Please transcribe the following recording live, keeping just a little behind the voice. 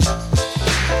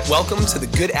Welcome to the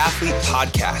Good Athlete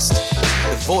Podcast,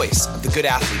 the voice of the Good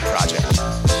Athlete Project.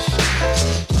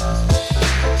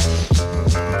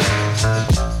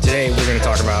 Today, we're going to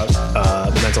talk about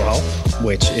mental health,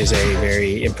 which is a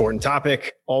very important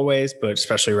topic always, but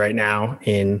especially right now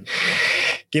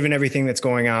given everything that's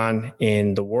going on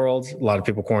in the world, a lot of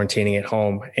people quarantining at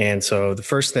home. And so the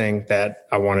first thing that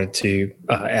I wanted to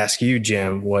ask you,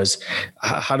 Jim, was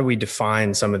how do we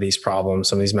define some of these problems,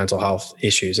 some of these mental health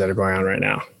issues that are going on right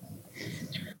now?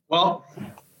 Well,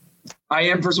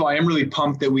 first of all, I am really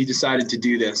pumped that we decided to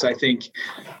do this. I think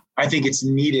it's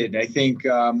needed. I think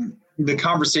the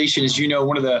conversation, as you know,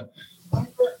 one of the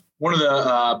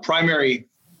primary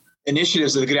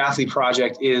initiatives of the Good Athlete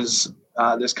Project is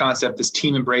this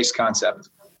team embrace concept,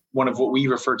 one of what we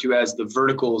refer to as the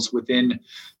verticals within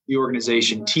the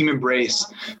organization. Team embrace.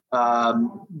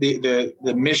 The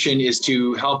mission is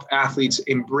to help athletes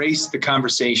embrace the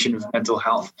conversation of mental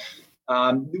health.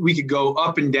 We could go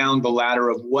up and down the ladder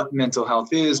of what mental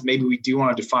health is. Maybe we do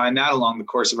want to define that along the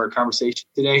course of our conversation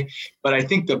today. But I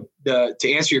think to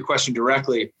answer your question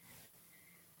directly,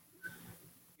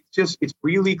 it's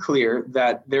really clear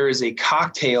that there is a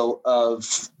cocktail of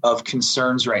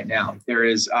concerns right now.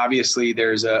 There's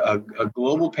a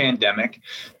global pandemic,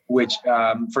 which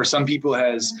for some people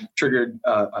has triggered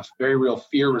a very real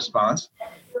fear response.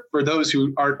 For those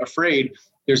who aren't afraid,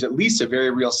 there's at least a very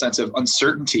real sense of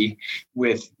uncertainty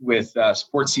with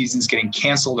sports seasons getting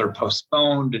canceled or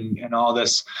postponed and all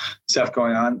this stuff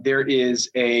going on. There is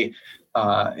an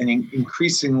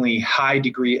increasingly high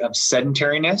degree of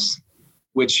sedentariness,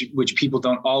 which people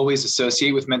don't always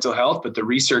associate with mental health, but the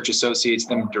research associates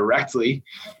them directly.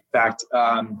 In fact,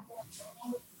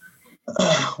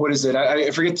 what is it? I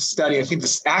forget the study. I think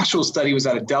the actual study was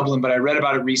out of Dublin, but I read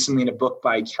about it recently in a book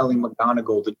by Kelly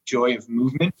McGonigal, The Joy of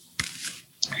Movement.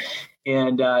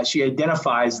 And she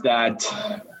identifies that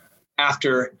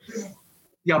after,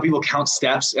 people count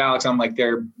steps, Alex,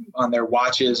 on their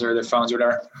watches or their phones or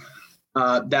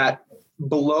whatever, that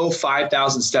below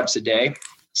 5,000 steps a day,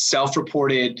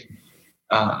 self-reported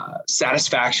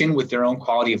satisfaction with their own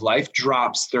quality of life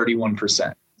drops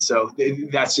 31%. So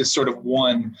that's just sort of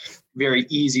one very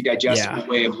easy, digestible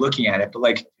way of looking at it.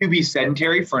 But to be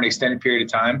sedentary for an extended period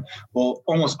of time will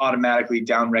almost automatically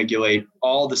downregulate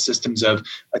all the systems of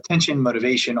attention,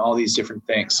 motivation, all these different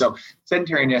things. So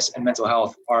sedentariness and mental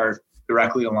health are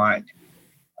directly aligned.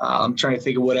 I'm trying to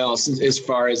think of what else as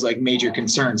far as major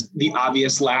concerns. The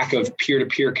obvious lack of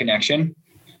peer-to-peer connection.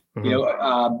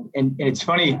 Mm-hmm. And it's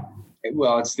funny.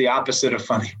 Well, it's the opposite of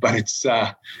funny, but it's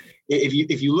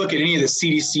if you look at any of the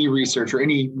CDC research or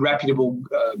any reputable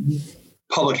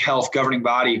public health governing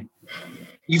body,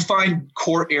 you find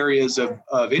core areas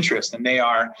of interest, and they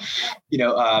are,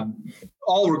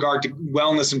 all regard to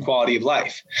wellness and quality of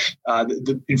life.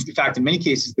 In fact, in many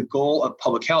cases, the goal of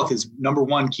public health is, number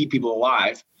one, keep people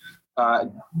alive,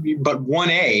 but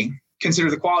 1A, consider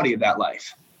the quality of that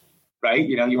life. Right?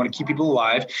 You want to keep people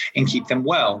alive and keep them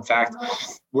well. In fact,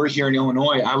 we're here in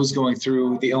Illinois. I was going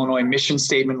through the Illinois mission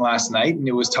statement last night, and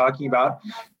it was talking about,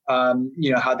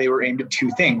 how they were aimed at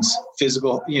two things: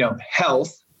 physical,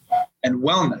 health and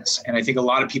wellness. And I think a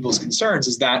lot of people's concerns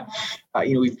is that,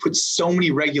 we've put so many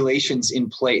regulations in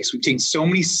place. We've taken so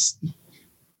many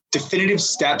definitive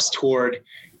steps toward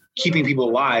keeping people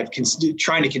alive,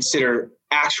 trying to consider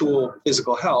actual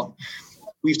physical health.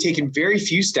 We've taken very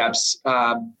few steps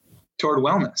toward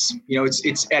wellness.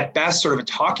 It's at best sort of a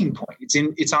talking point.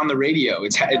 It's on the radio.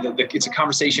 It's a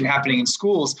conversation happening in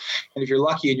schools, and if you're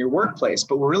lucky, in your workplace.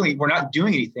 But we're not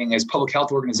doing anything as public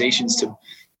health organizations to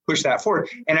push that forward.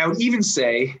 And I would even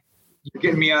say, you're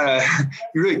getting me you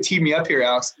really teed me up here,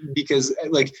 Alex, because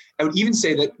I would even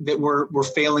say that we're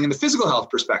failing in the physical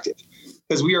health perspective,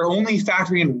 because we are only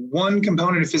factoring in one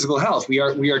component of physical health. We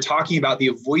are talking about the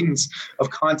avoidance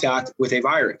of contact with a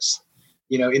virus.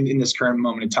 In this current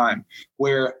moment in time,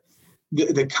 where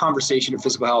the conversation of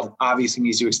physical health obviously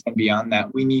needs to extend beyond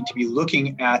that. We need to be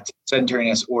looking at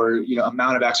sedentariness or,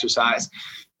 amount of exercise,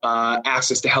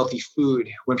 access to healthy food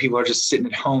when people are just sitting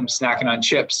at home snacking on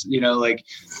chips.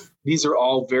 These are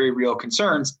all very real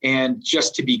concerns. And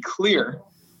just to be clear,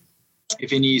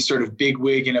 if any sort of big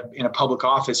wig in a public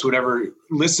office would ever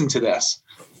listen to this,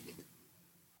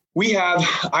 we have,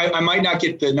 I might not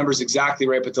get the numbers exactly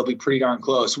right, but they'll be pretty darn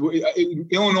close.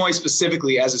 Illinois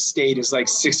specifically as a state is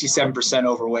 67%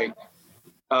 overweight.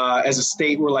 As a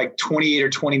state, we're 28 or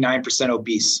 29%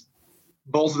 obese.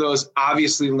 Both of those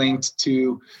obviously linked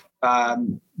to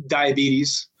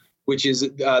diabetes, which is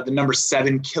the number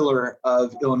 7 killer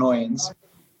of Illinoisans,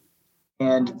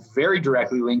 and very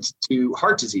directly linked to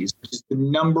heart disease, which is the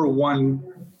number one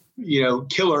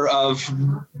killer of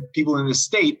people in the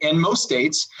state and most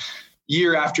states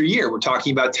year after year. We're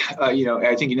talking about,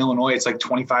 I think in Illinois, it's like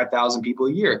 25,000 people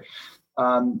a year.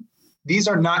 These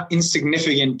are not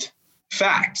insignificant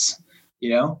facts,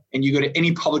 and you go to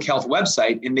any public health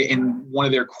website and one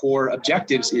of their core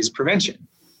objectives is prevention.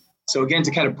 So again,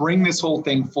 to kind of bring this whole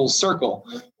thing full circle,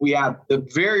 we have the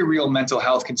very real mental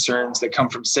health concerns that come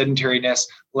from sedentariness,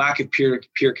 lack of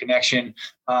peer-to-peer connection,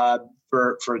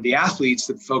 for the athletes,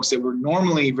 the folks that were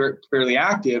normally fairly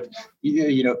active,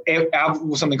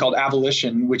 something called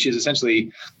avolition, which is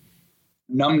essentially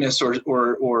numbness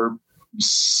or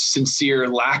sincere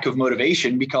lack of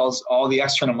motivation because all the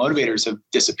external motivators have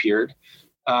disappeared.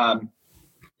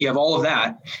 You have all of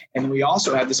that. And we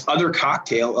also have this other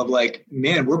cocktail of like,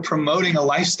 man, we're promoting a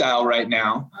lifestyle right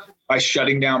now by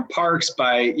shutting down parks,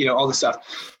 by, all the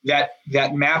stuff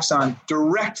that maps on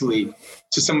directly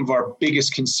to some of our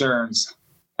biggest concerns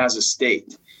as a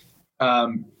state.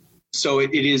 So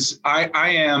it is, I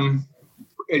am,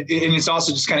 and it's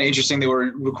also just kind of interesting that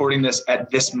we're recording this at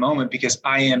this moment because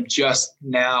I am just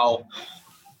now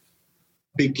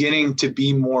beginning to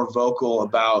be more vocal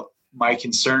about my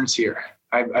concerns here.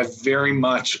 I've very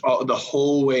much the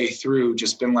whole way through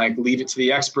just been like, leave it to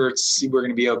the experts. We're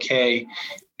going to be okay.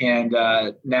 And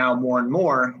now more and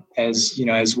more, as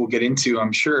we'll get into,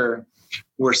 I'm sure,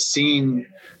 we're seeing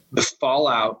the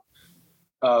fallout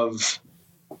of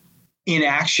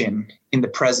inaction in the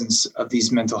presence of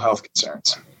these mental health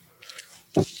concerns.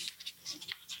 Does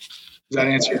that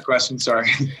answer your question? Sorry.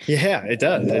 Yeah, it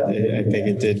does. I think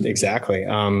it did exactly.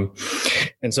 And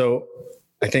so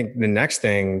I think the next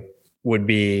thing would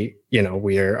be,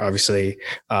 we are obviously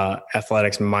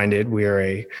athletics minded. We are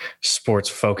a sports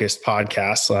focused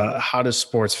podcast. How does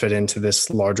sports fit into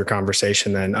this larger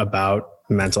conversation then about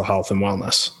mental health and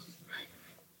wellness?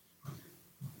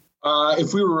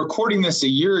 If we were recording this a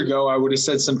year ago, I would have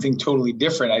said something totally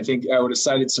different. I think I would have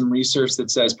cited some research that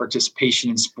says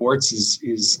participation in sports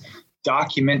is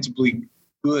documentably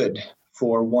good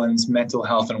for one's mental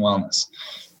health and wellness.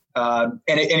 And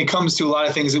it comes to a lot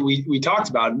of things that we talked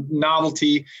about: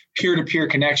 novelty, peer-to-peer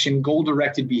connection,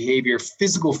 goal-directed behavior,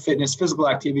 physical fitness, physical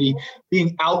activity,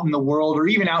 being out in the world or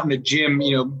even out in a gym,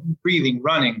 breathing,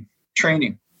 running,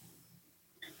 training.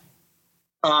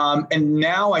 And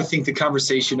now I think the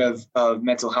conversation of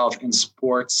mental health in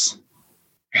sports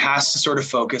has to sort of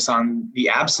focus on the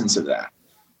absence of that.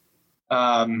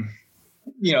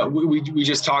 We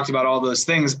just talked about all those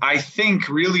things. I think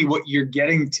really what you're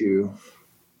getting to,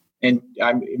 and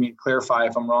I mean, clarify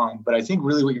if I'm wrong, but I think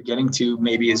really what you're getting to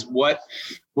maybe is what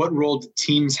role do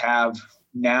teams have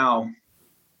now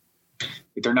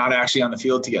if they're not actually on the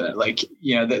field together? Like,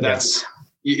 that's,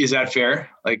 is that fair?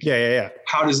 Like, yeah.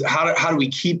 How do we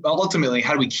keep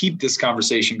this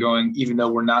conversation going, even though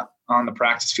we're not on the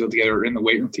practice field together or in the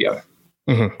weight room together?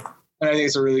 Mm-hmm. And I think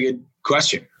it's a really good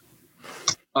question.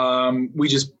 We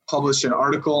just published an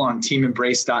article on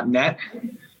teamembrace.net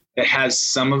that has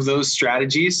some of those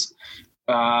strategies.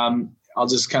 I'll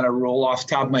just kind of roll off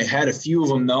the top of my head a few of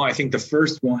them, though. I think the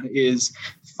first one is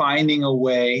finding a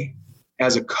way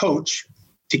as a coach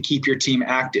to keep your team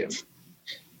active.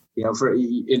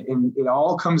 It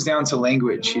all comes down to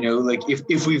language. Like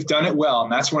if we've done it well,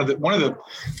 and that's one of the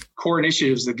core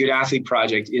initiatives of the Good Athlete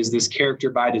Project is this character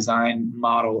by design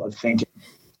model of thinking,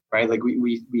 right? Like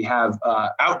we have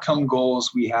outcome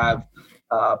goals, we have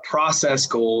process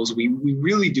goals. We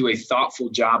really do a thoughtful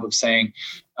job of saying,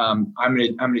 I'm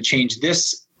going to change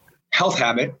this health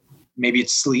habit. Maybe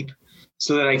it's sleep,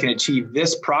 so that I can achieve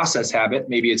this process habit.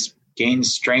 Maybe it's gain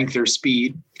strength or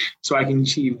speed, so I can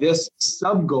achieve this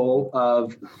sub goal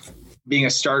of being a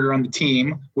starter on the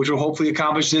team, which will hopefully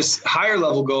accomplish this higher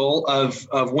level goal of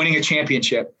winning a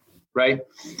championship. Right.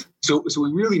 So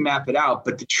we really map it out.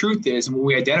 But the truth is, and what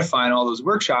we identify in all those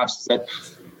workshops is that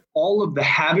all of the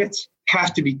habits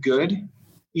have to be good,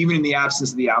 even in the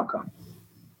absence of the outcome.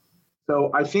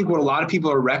 So I think what a lot of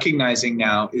people are recognizing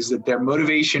now is that their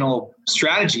motivational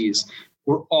strategies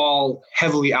were all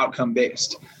heavily outcome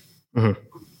based. Mm-hmm.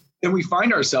 Then we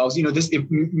find ourselves,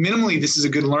 minimally, this is a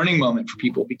good learning moment for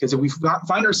people, because if we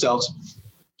find ourselves,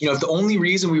 if the only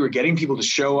reason we were getting people to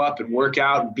show up and work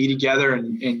out and be together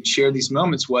and share these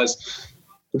moments was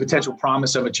the potential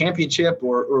promise of a championship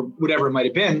or whatever it might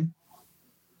have been,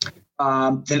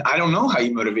 then I don't know how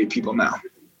you motivate people now.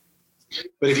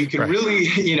 But if you can really,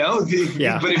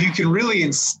 but if you can really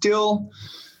instill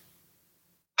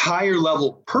higher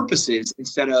level purposes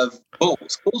instead of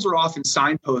goals. Goals are often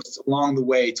signposts along the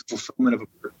way to fulfillment of a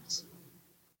purpose.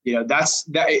 That's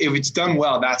that. If it's done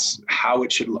well, that's how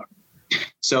it should look.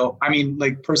 So, I mean,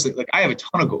 personally, I have a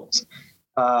ton of goals,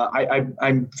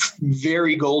 I'm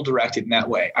very goal directed in that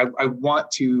way. I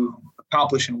want to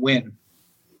accomplish and win.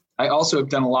 I also have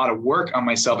done a lot of work on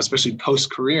myself, especially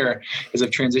post-career as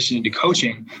I've transitioned into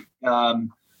coaching,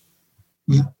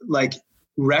 like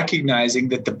recognizing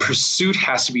that the pursuit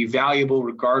has to be valuable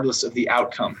regardless of the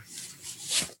outcome.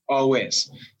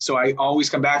 Always. So I always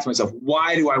come back to myself.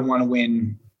 Why do I want to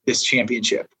win this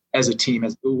championship as a team,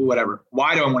 as whatever?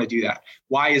 Why do I want to do that?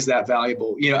 Why is that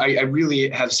valuable? I really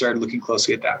have started looking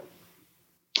closely at that.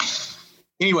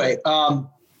 Anyway, all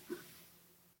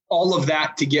of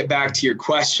that to get back to your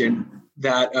question,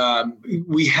 that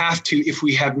we have to, if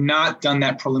we have not done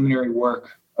that preliminary work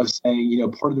of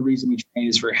saying, part of the reason we train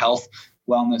is for health,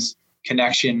 wellness,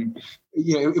 connection.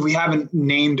 If we haven't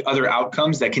named other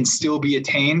outcomes that can still be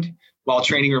attained while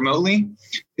training remotely,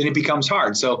 then it becomes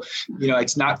hard. So,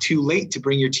 it's not too late to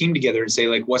bring your team together and say,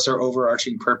 like, what's our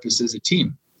overarching purpose as a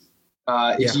team?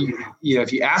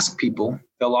 If you ask people,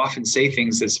 they'll often say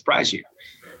things that surprise you.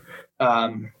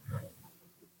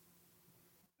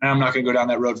 And I'm not going to go down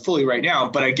that road fully right now,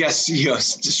 but I guess,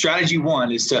 strategy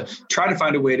one is to try to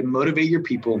find a way to motivate your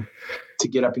people to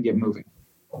get up and get moving.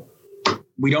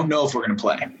 We don't know if we're going to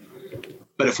play,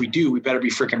 but if we do, we better be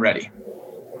freaking ready.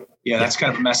 That's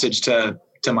kind of a message to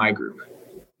my group.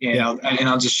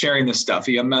 I'm just sharing this stuff.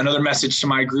 Another message to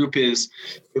my group is,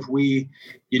 if we,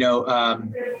 the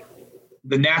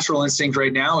natural instinct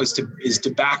right now is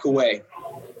to back away,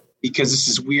 because this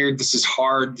is weird. This is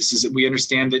hard. We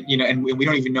understand that, and we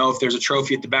don't even know if there's a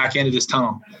trophy at the back end of this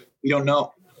tunnel. We don't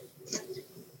know.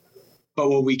 But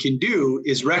what we can do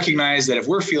is recognize that if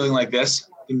we're feeling like this,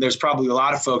 then there's probably a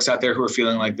lot of folks out there who are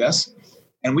feeling like this,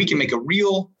 and we can make a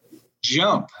real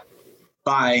jump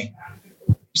by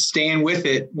staying with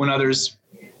it when others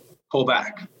pull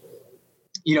back.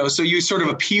 So you sort of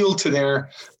appeal to their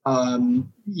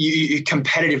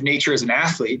competitive nature as an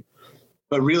athlete.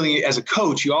 But really, as a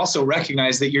coach, you also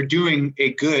recognize that you're doing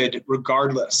a good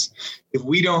regardless. If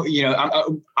we don't,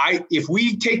 if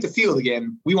we take the field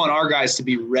again, we want our guys to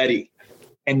be ready,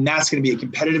 and that's going to be a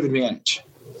competitive advantage.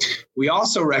 We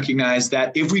also recognize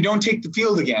that if we don't take the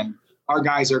field again, our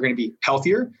guys are going to be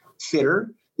healthier,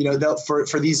 fitter.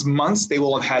 For these months, they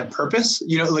will have had purpose.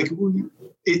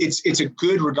 It's a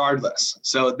good regardless.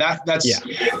 So that's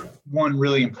one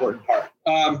really important part.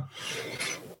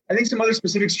 I think some other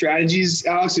specific strategies,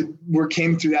 Alex,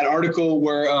 came through that article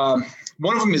where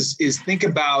one of them is think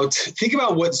about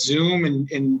what Zoom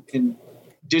and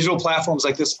digital platforms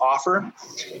like this offer.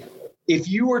 If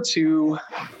you were to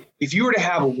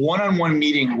have a one-on-one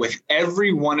meeting with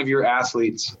every one of your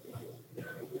athletes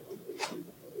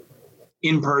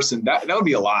in person, that would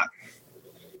be a lot.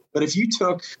 But if you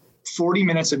took 40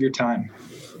 minutes of your time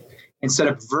and set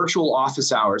up virtual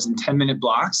office hours in 10-minute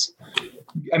blocks,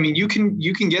 I mean, you can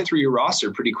get through your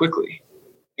roster pretty quickly,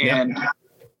 and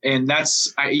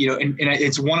that's and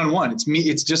it's one-on-one. It's me.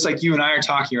 It's just like you and I are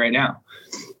talking right now.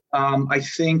 I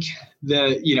think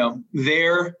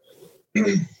their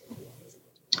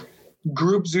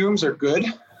group Zooms are good.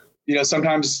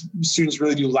 Sometimes students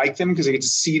really do like them because they get to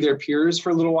see their peers for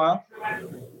a little while.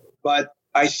 But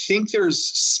I think there's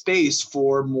space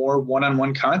for more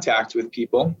one-on-one contact with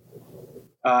people,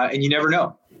 and you never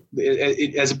know.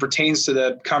 As it pertains to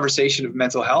the conversation of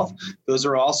mental health, those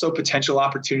are also potential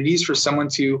opportunities for someone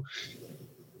to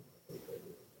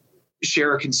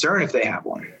share a concern if they have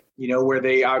one, where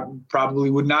they probably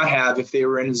would not have if they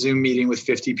were in a Zoom meeting with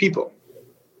 50 people.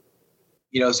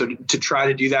 So to try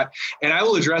to do that. And I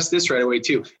will address this right away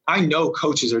too. I know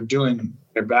coaches are doing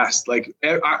their best. Like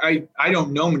I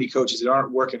don't know many coaches that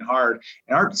aren't working hard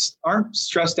and aren't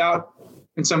stressed out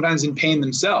and sometimes in pain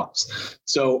themselves.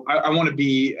 So I want to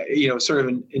be, sort of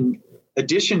in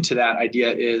addition to that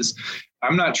idea is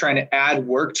I'm not trying to add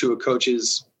work to a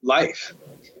coach's life,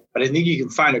 but I think you can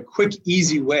find a quick,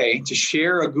 easy way to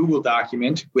share a Google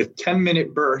document with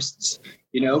 10-minute bursts,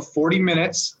 40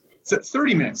 minutes,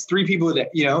 30 minutes, 3 people a day,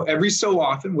 every so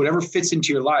often, whatever fits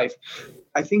into your life.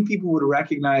 I think people would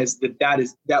recognize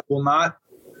that will not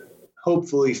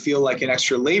hopefully feel like an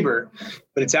extra labor,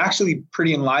 but it's actually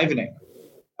pretty enlivening.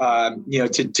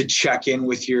 To check in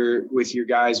with your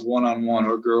guys one-on-one,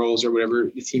 or girls, or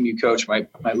whatever the team you coach might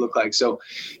look like. So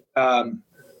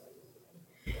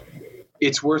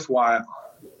it's worthwhile.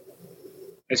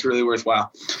 It's really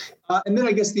worthwhile. And then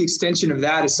I guess the extension of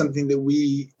that is something that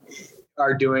we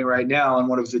are doing right now on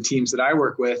one of the teams that I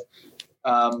work with.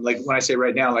 Like when I say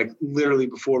right now, like literally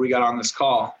before we got on this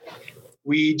call,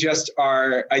 we just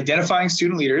are identifying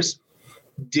student leaders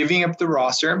divvying up the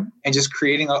roster and just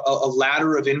creating a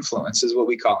ladder of influence is what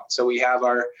we call it. So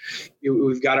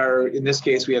we've got our, in this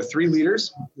case, we have 3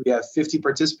 leaders. We have 50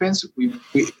 participants.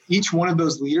 Each one of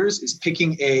those leaders is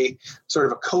picking a sort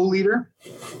of a co-leader.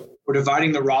 We're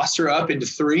dividing the roster up into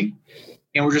 3,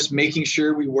 and we're just making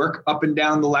sure we work up and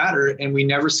down the ladder and we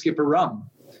never skip a rung.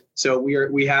 So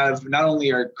we have not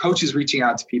only our coaches reaching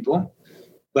out to people,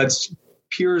 but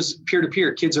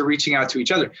peer-to-peer, kids are reaching out to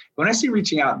each other. When I say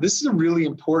reaching out, this is a really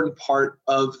important part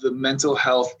of the mental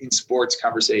health in sports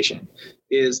conversation.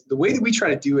 Is the way that we try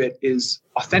to do it is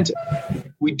authentic.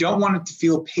 We don't want it to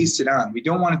feel pasted on. We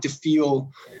don't want it to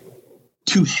feel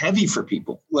too heavy for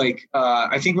people. Like,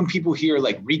 I think when people hear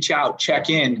like reach out, check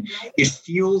in, it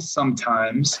feels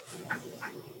sometimes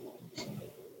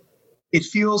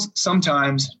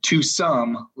to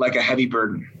some like a heavy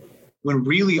burden, when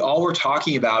really all we're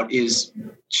talking about is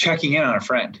checking in on a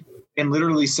friend and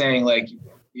literally saying like,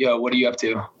 yo, what are you up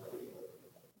to?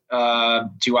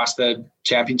 Do you watch the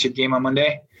championship game on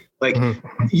Monday? Like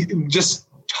just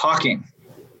talking,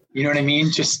 you know what I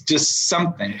mean? Just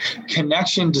something.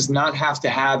 Connection does not have to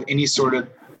have any sort of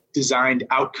designed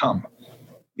outcome.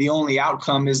 The only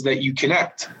outcome is that you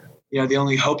connect. You know, the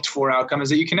only hoped for outcome is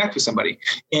that you connect with somebody.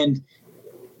 And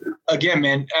again,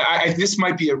 man, this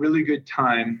might be a really good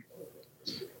time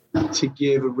to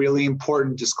give a really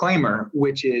important disclaimer,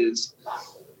 which is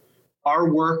our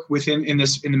work in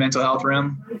the mental health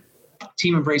realm,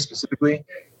 Team Embrace specifically.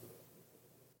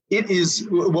 It is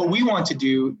what we want to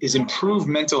do is improve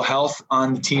mental health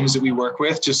on the teams that we work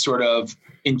with, just sort of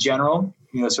in general,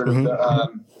 you know, sort of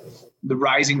the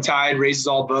rising tide raises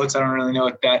all boats. I don't really know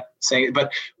what that saying,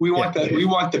 but we want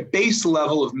the base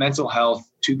level of mental health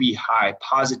to be high: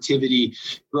 positivity,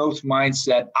 growth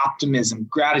mindset, optimism,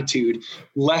 gratitude,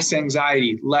 less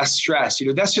anxiety, less stress. You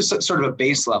know, that's just sort of a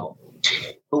base level.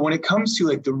 But when it comes to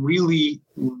like the really,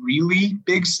 really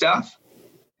big stuff,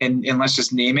 and let's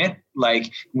just name it,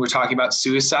 like we're talking about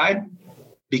suicide,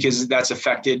 because that's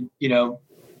affected, you know,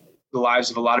 the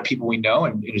lives of a lot of people we know,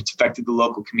 and it's affected the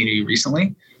local community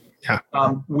recently. Yeah.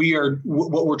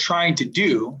 What we're trying to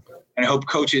do, and I hope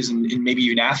coaches and maybe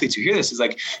even athletes who hear this, is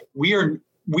like, we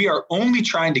are only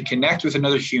trying to connect with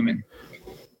another human.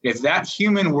 If that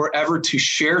human were ever to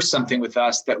share something with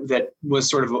us that was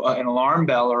sort of an alarm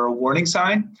bell or a warning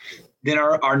sign, then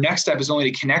our next step is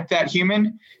only to connect that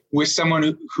human with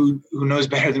someone who knows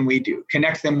better than we do,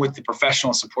 connect them with the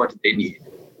professional support that they need.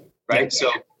 Right. Yeah.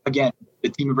 So again, the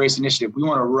Team Embrace initiative, we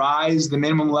want to rise the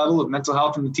minimum level of mental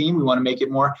health in the team. We want to make it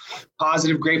more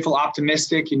positive, grateful,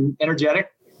 optimistic, and energetic.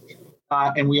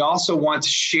 And we also want to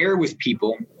share with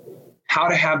people how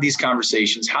to have these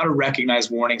conversations, how to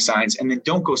recognize warning signs, and then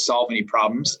don't go solve any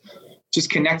problems. Just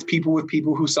connect people with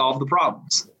people who solve the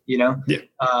problems, you know? Yeah.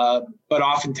 But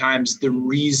oftentimes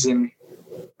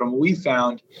from what we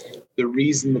found, the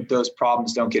reason that those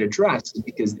problems don't get addressed is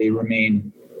because they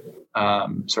remain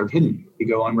sort of hidden. They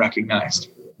go unrecognized,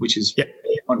 which is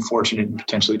unfortunate and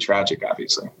potentially tragic,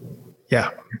 obviously. Yeah.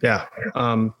 Yeah.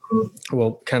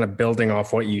 Well, kind of building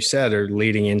off what you said, or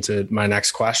leading into my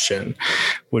next question,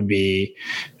 would be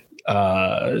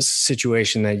a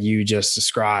situation that you just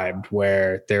described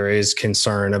where there is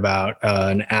concern about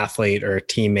an athlete or a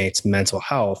teammate's mental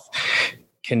health,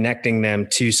 connecting them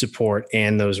to support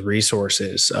and those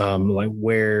resources. Like,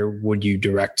 where would you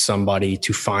direct somebody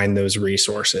to find those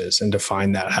resources and to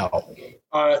find that help?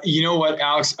 You know what,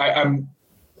 Alex, I'm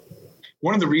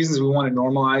one of the reasons we want to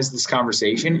normalize this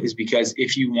conversation is because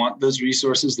if you want those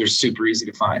resources, they're super easy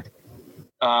to find.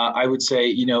 I would say,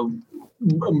 you know,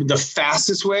 the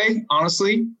fastest way,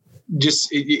 honestly,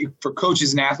 just for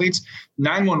coaches and athletes,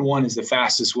 911 is the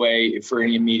fastest way for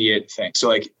any immediate thing. So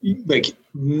like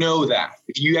know that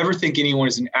if you ever think anyone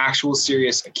is in actual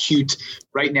serious, acute,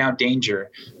 right now danger,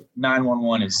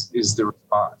 911 is the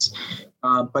response.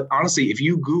 But honestly, if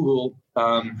you Google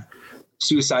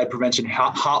suicide prevention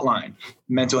hotline,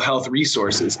 mental health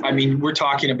resources, I mean, we're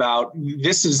talking about,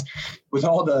 this is, with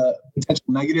all the potential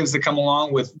negatives that come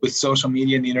along with social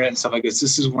media and the internet and stuff like this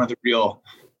is one of the real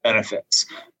benefits.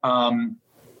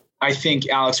 I think,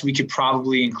 Alex, we could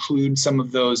probably include some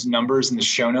of those numbers in the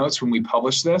show notes when we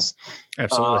publish this.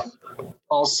 Absolutely.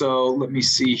 Also, let me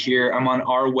see here. I'm on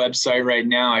our website right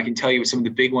now. I can tell you what some of the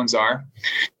big ones are.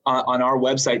 On our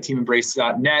website,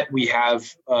 teamembrace.net, we have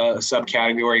a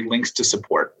subcategory, links to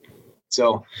support.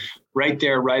 So right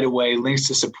there, right away, links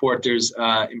to support. There's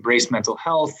Embrace Mental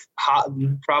Health,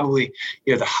 probably,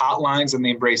 you know, the hotlines on the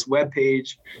Embrace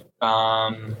webpage. I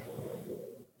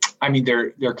mean,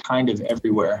 they're kind of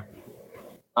everywhere,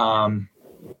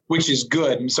 which is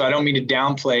good. And so I don't mean to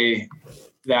downplay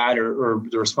that or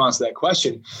the response to that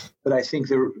question. But I think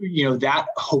that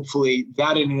hopefully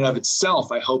that in and of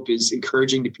itself, I hope is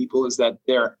encouraging to people, is that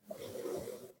there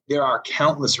are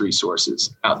countless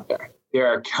resources out there. There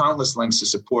are countless links to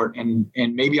support. And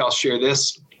maybe I'll share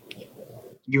this.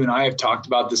 You and I have talked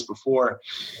about this before.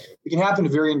 It can happen to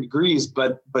varying degrees,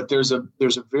 but there's a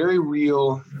very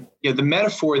real, the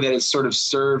metaphor that is sort of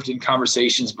served in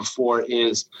conversations before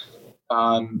is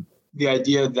the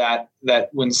idea that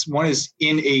when one is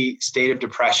in a state of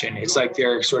depression, it's like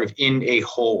they're sort of in a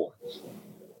hole,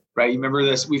 right? You remember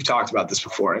this? We've talked about this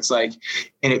before. It's like,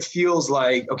 and it feels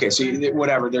like, okay, so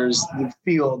whatever, there's the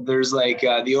field, there's like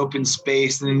the open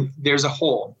space, and then there's a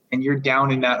hole, and you're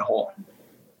down in that hole.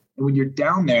 And when you're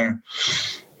down there,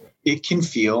 it can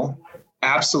feel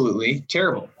absolutely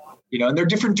terrible, and there are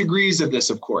different degrees of this,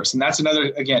 of course. And that's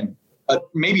another, again,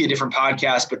 maybe a different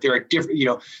podcast, but there are different,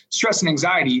 stress and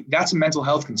anxiety, that's a mental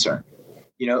health concern.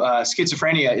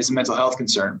 Schizophrenia is a mental health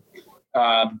concern.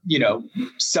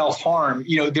 Self-harm,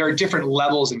 there are different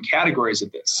levels and categories of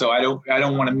this. So I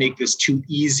don't want to make this too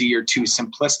easy or too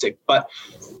simplistic, but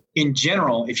in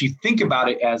general, if you think about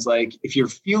it as like, if you're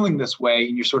feeling this way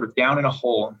and you're sort of down in a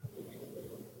hole,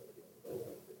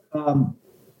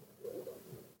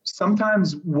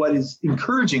 sometimes what is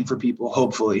encouraging for people,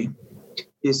 hopefully,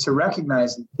 is to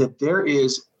recognize that there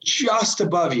is just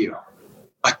above you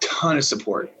a ton of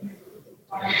support.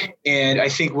 And I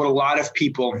think what a lot of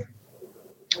people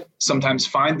sometimes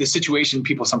find, the situation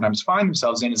people sometimes find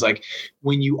themselves in is like,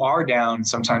 when you are down,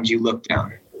 sometimes you look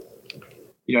down.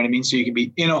 You know what I mean? So you can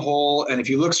be in a hole, and if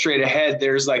you look straight ahead,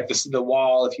 there's like the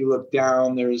wall. If you look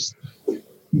down, there's,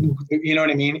 you know what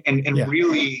I mean? And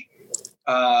really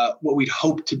what we'd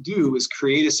hope to do is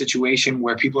create a situation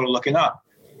where people are looking up.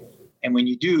 And when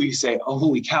you do, you say, oh,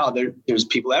 holy cow, there's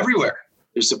people everywhere.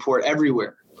 There's support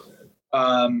everywhere.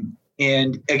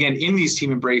 And again, in these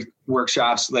Team Embrace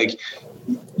workshops, like,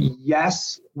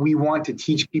 yes, we want to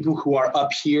teach people who are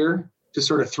up here to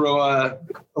sort of throw a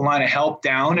line of help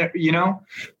down,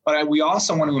 but we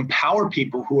also want to empower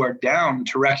people who are down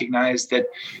to recognize that,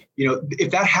 if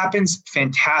that happens,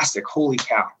 fantastic. Holy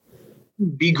cow.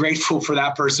 Be grateful for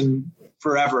that person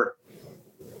forever.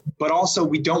 But also,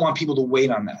 we don't want people to wait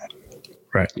on that.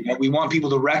 Right. We want people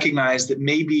to recognize that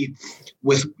maybe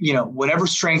with, whatever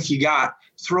strength you got,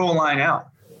 throw a line out,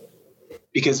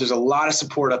 because there's a lot of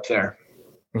support up there.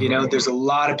 Mm-hmm. There's a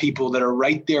lot of people that are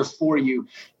right there for you.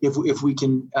 If we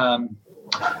can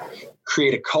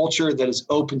create a culture that is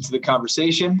open to the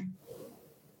conversation,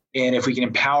 and if we can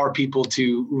empower people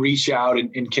to reach out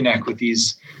and connect with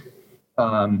these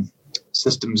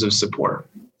systems of support.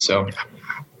 So,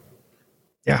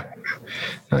 yeah,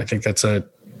 I think that's a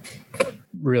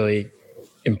really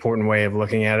important way of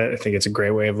looking at it. I think it's a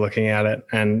great way of looking at it.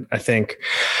 And I think,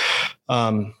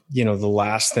 the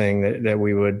last thing that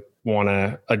we would want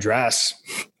to address,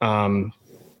 I'm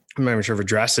not even sure if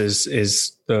address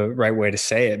is the right way to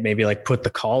say it. Maybe like put the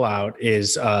call out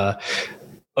is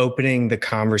opening the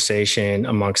conversation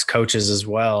amongst coaches as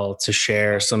well to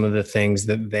share some of the things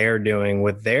that they're doing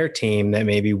with their team that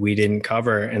maybe we didn't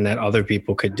cover and that other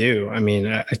people could do. I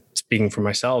mean, speaking for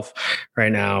myself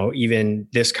right now, even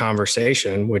this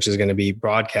conversation, which is going to be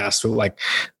broadcast, like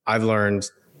I've learned,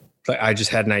 I just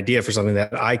had an idea for something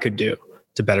that I could do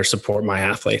to better support my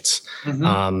athletes.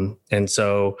 Mm-hmm. And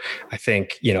so I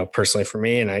think, personally for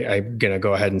me, and I'm going to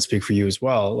go ahead and speak for you as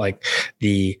well, like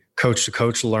the coach to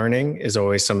coach learning is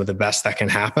always some of the best that can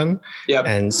happen. Yep.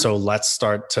 And so let's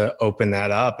start to open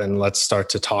that up and let's start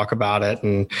to talk about it.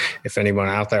 And if anyone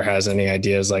out there has any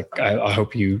ideas, like I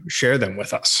hope you share them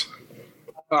with us.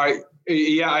 All right.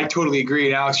 Yeah, I totally agree.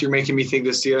 And Alex, you're making me think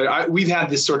this together. We've had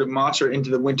this sort of mantra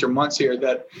into the winter months here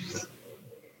that,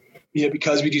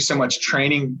 because we do so much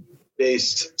training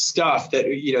based stuff that,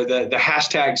 the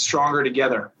hashtag stronger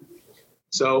together.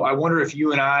 So I wonder if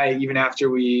you and I, even after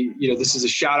we, this is a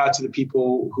shout out to the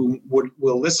people who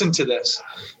will listen to this,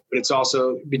 but it's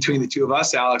also between the two of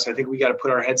us, Alex, I think we got to put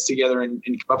our heads together and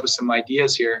come up with some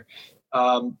ideas here.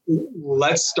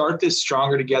 Let's start this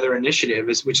Stronger Together initiative,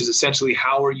 which is essentially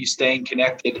how are you staying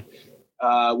connected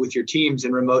with your teams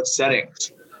in remote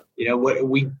settings?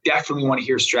 We definitely want to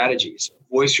hear strategies.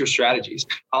 Voice your strategies.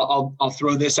 I'll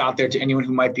throw this out there to anyone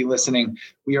who might be listening.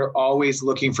 We are always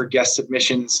looking for guest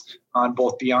submissions on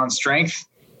both Beyond Strength,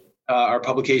 our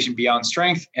publication Beyond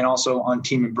Strength, and also on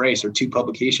Team Embrace, our 2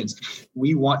 publications.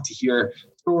 We want to hear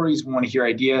stories. We want to hear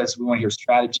ideas. We want to hear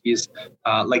strategies.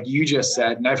 Like you just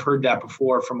said, and I've heard that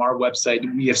before from our website.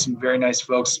 We have some very nice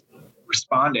folks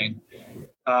responding.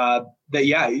 That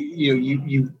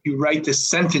you write this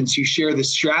sentence, you share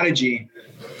this strategy,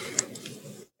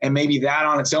 And maybe that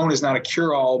on its own is not a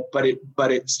cure-all, but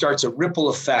it starts a ripple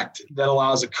effect that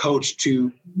allows a coach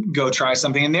to go try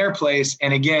something in their place.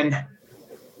 And again,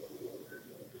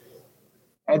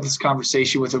 I had this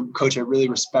conversation with a coach I really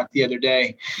respect the other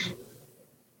day.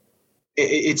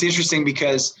 It's interesting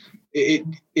because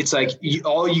it's like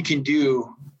all you can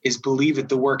do is believe that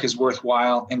the work is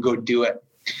worthwhile and go do it.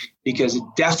 Because it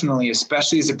definitely,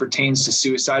 especially as it pertains to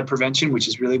suicide prevention, which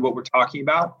is really what we're talking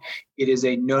about, it is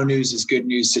a no news is good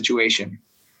news situation.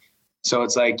 So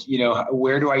it's like,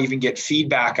 where do I even get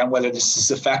feedback on whether this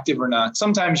is effective or not?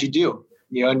 Sometimes you do,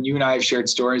 and you and I have shared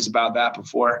stories about that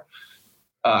before,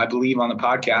 I believe on the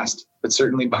podcast, but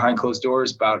certainly behind closed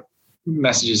doors about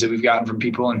messages that we've gotten from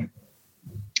people. And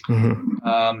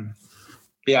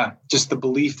just the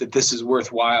belief that this is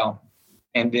worthwhile.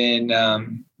 And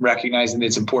then recognizing that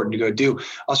it's important to go do.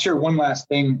 I'll share one last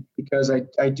thing because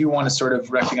I do want to sort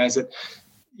of recognize that,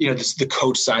 this is the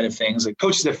coach side of things. Like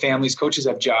coaches have families, coaches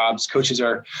have jobs, coaches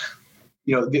are,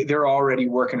 they're already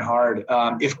working hard.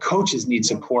 If coaches need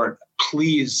support,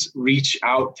 please reach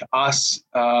out to us.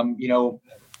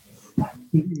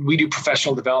 We do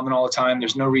professional development all the time.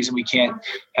 There's no reason we can't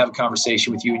have a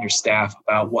conversation with you and your staff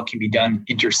about what can be done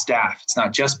inter-staff. It's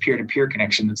not just peer-to-peer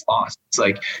connection that's lost. It's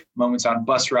like moments on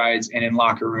bus rides and in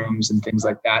locker rooms and things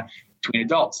like that between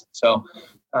adults. So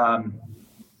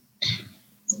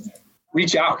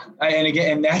reach out. And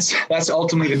again, that's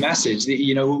ultimately the message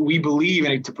that, we believe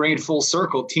in it. To bring it full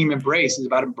circle, Team Embrace is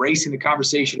about embracing the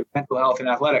conversation of mental health and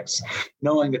athletics,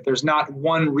 knowing that there's not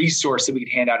one resource that we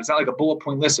can hand out. It's not like a bullet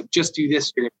point list of just do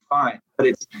this, you're going to be fine, but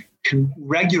it's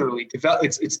regularly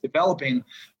it's developing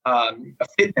a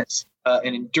fitness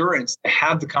and endurance to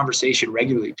have the conversation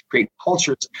regularly, to create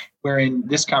cultures wherein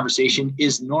this conversation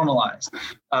is normalized.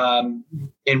 And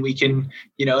we can,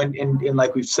 and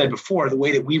like we've said before, the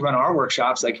way that we run our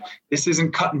workshops, like this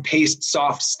isn't cut and paste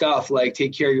soft stuff, like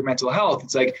take care of your mental health.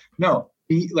 It's like, no,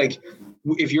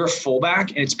 if you're a fullback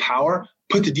and it's power,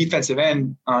 put the defensive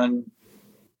end on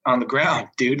the ground,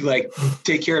 dude. Like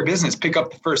take care of business, pick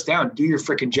up the first down, do your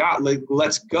freaking job. Like,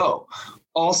 let's go.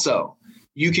 Also,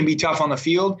 you can be tough on the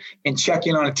field and check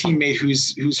in on a teammate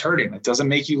who's hurting. It doesn't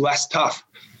make you less tough.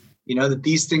 That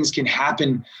these things can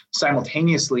happen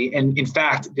simultaneously. And in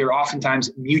fact, they're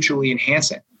oftentimes mutually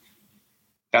enhancing.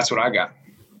 That's what I got.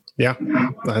 Yeah,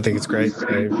 I think it's great.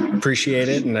 I appreciate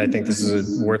it. And I think this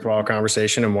is a worthwhile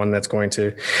conversation and one that's going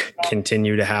to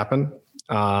continue to happen.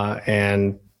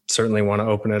 And certainly want to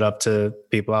open it up to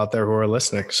people out there who are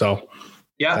listening. So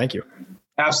yeah, thank you.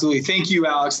 Absolutely. Thank you,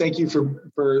 Alex. Thank you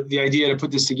for the idea to put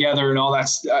this together and all that.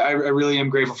 I really am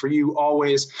grateful for you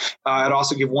always. I'd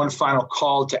also give one final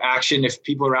call to action. If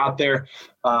people are out there,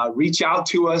 reach out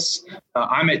to us.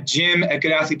 I'm at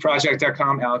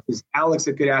jim@goodathleteproject.com. Alex is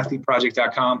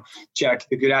alex@goodathleteproject.com. Check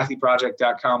the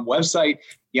goodathleteproject.com website,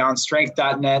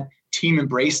 beyondstrength.net,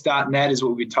 teamembrace.net is what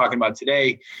we've been talking about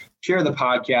today. Share the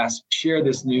podcast, share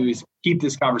this news, keep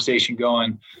this conversation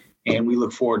going. And we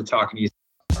look forward to talking to you.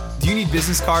 Do you need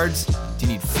business cards? Do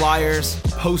you need flyers,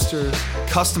 posters,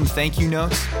 custom thank you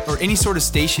notes, or any sort of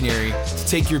stationery to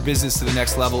take your business to the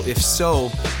next level? If so,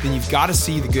 then you've got to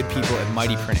see the good people at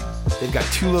Mighty Printing. They've got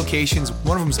 2 locations.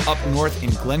 One of them's up north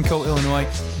in Glencoe, Illinois.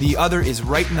 The other is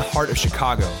right in the heart of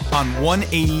Chicago on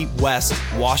 180 West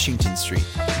Washington Street.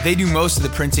 They do most of the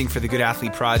printing for the Good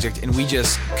Athlete Project, and we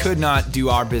just could not do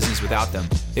our business without them.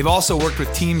 They've also worked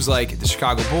with teams like the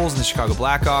Chicago Bulls and the Chicago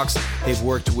Blackhawks. They've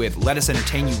worked with Let Us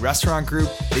Entertain You Restaurant Group.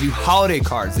 They do holiday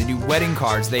cards. They do wedding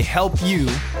cards. They help you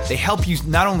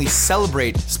not only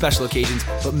celebrate special occasions,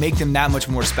 but make them that much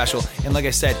more special. And like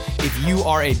I said, if you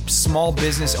are a small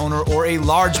business owner or a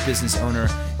large business owner,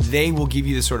 they will give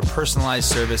you the sort of personalized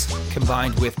service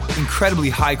combined with incredibly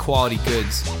high quality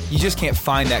goods. You just can't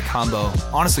find that combo,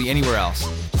 honestly, anywhere else.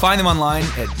 Find them online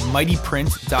at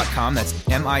mightyprint.com. That's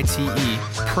MITE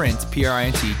print,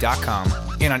 PRINT.com.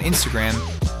 And on Instagram,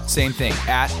 same thing,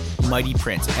 at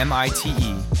mightyprint, MITE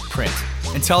print.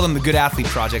 And tell them the Good Athlete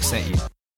Project sent you.